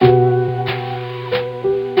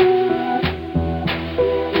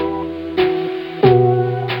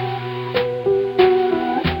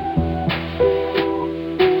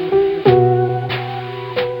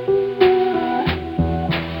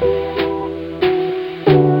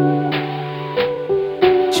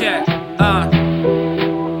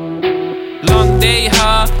Long day,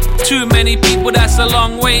 huh? Too many people, that's a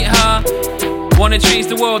long wait, huh? Wanna change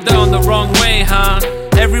the world down the wrong way, huh?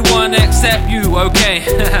 Everyone except you, okay.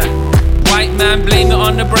 White man, blame it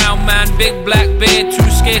on the brown man. Big black beard, too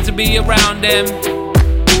scared to be around them.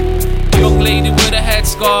 Young lady with a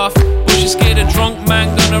headscarf, but she's scared a drunk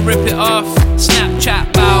man gonna rip it off.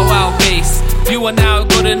 Snapchat, bow wow face. You are now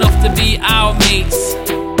good enough to be our mates.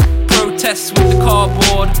 Protests with the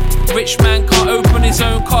cardboard. Rich man can't open his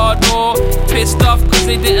own car door. Pissed off cause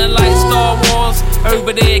they didn't like Star Wars.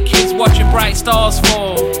 Over there kids watching bright stars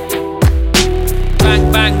fall.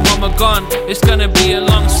 Bang bang mama gone. It's gonna be a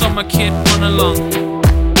long summer, kid, run along.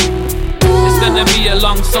 It's gonna be a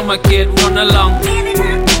long summer, kid, run along.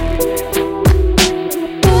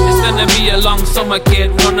 It's gonna be a long summer,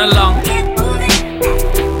 kid, run along.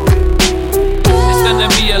 It's gonna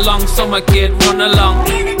be a long summer, kid, run along.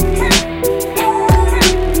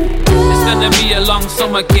 It's gonna be a long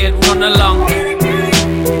summer, kid, run along.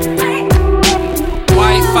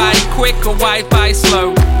 Wi-Fi quick or Wi-Fi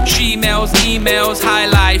slow. She-mails, emails, high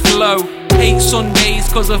life low. Hate Sundays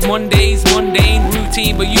cause of Mondays, mundane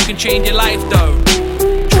routine, but you can change your life though.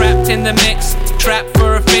 Trapped in the mix, trapped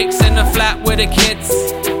for a fix in the flat with the kids.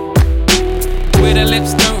 Where the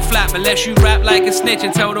lips don't flap unless you rap like a snitch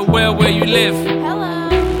and tell the world where you live. Hello.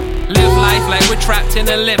 Live life like we're trapped in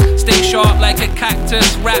a lift. Stay sharp like a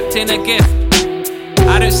cactus wrapped in a gift.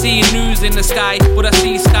 I don't see news in the sky, but I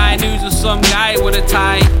see Sky News of some guy with a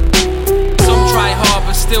tie. Some try hard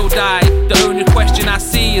but still die. The only question I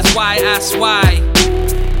see is why, ask why.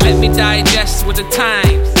 Let me digest with the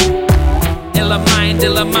times. Ill of mind,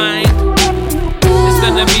 ill of mind. It's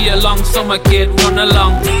gonna be a long summer, kid, run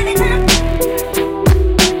along.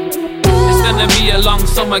 It's gonna be a long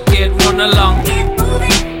summer, kid, run along.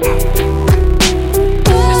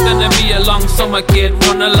 It's gonna be a long summer, kid,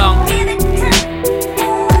 run along.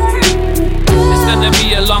 It's gonna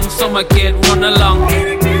be a long summer, kid, run along.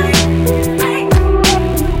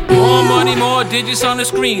 More money, more digits on the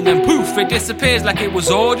screen, and poof, it disappears like it was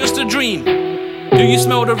all just a dream. Do you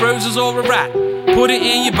smell the roses or a rat? Put it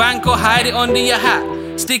in your bank or hide it under your hat.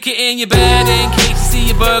 Stick it in your bed in case you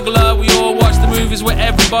see a burglar. We all watch the movies where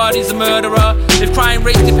everybody's a murderer. If crime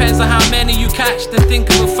rate depends on how many you catch, then think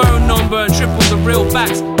of a phone number and triple the real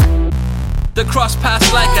facts. The cross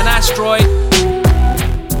paths like an asteroid.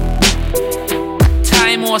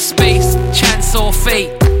 Time or space, chance or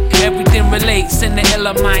fate. Everything relates in the ill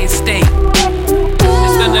of mind state.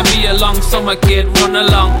 It's gonna be a long summer, kid, run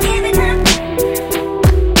along.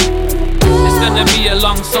 It's gonna be a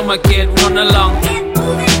long summer, kid, run along.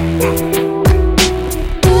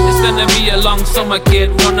 It's gonna be a long summer,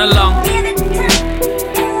 kid, run along.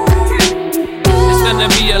 It's gonna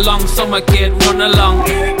be a long summer, kid, run along.